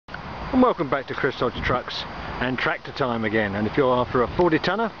And welcome back to Chris Hodge Trucks and tractor time again. And if you're after a 40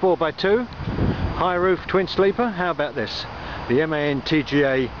 tonner 4x2 high roof twin sleeper, how about this? The MAN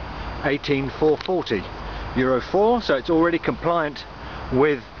TGA 18440 Euro 4, so it's already compliant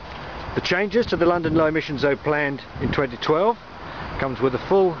with the changes to the London low emission zone planned in 2012. Comes with a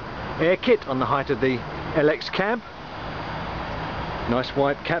full air kit on the height of the LX cab, nice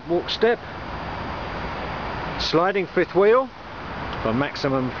white catwalk step, sliding fifth wheel for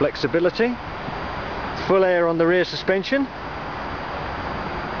maximum flexibility, full air on the rear suspension,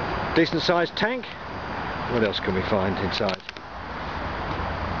 decent sized tank. What else can we find inside?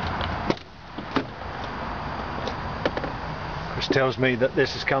 This tells me that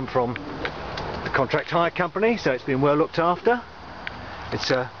this has come from the contract hire company, so it's been well looked after. It's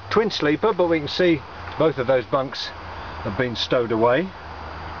a twin sleeper, but we can see both of those bunks have been stowed away.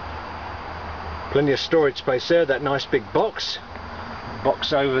 Plenty of storage space there, that nice big box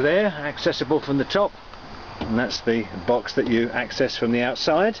over there, accessible from the top, and that's the box that you access from the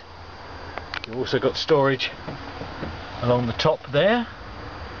outside. You've also got storage along the top there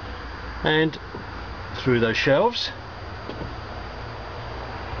and through those shelves.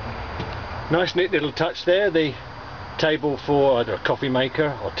 Nice neat little touch there, the table for either a coffee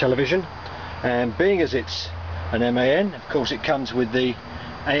maker or television, and being as it's an MAN, of course it comes with the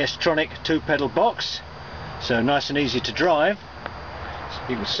AS-tronic 2-pedal box, so nice and easy to drive.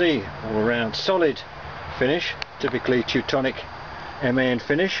 You can see all around solid finish, typically Teutonic MAN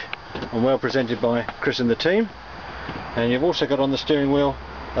finish, and well presented by Chris and the team. And you've also got on the steering wheel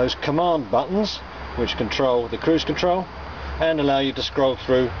those command buttons which control the cruise control and allow you to scroll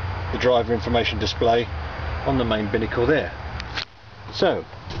through the driver information display on the main binnacle there. So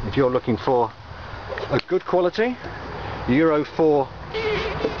if you're looking for a good quality Euro 4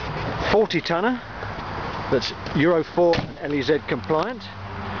 40 tonner that's Euro 4 and LEZ compliant,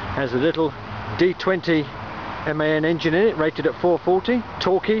 has a little D20 MAN engine in it, rated at 440,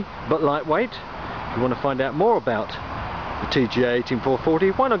 torquey but lightweight. If you want to find out more about the TGA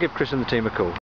 18440, why not give Chris and the team a call?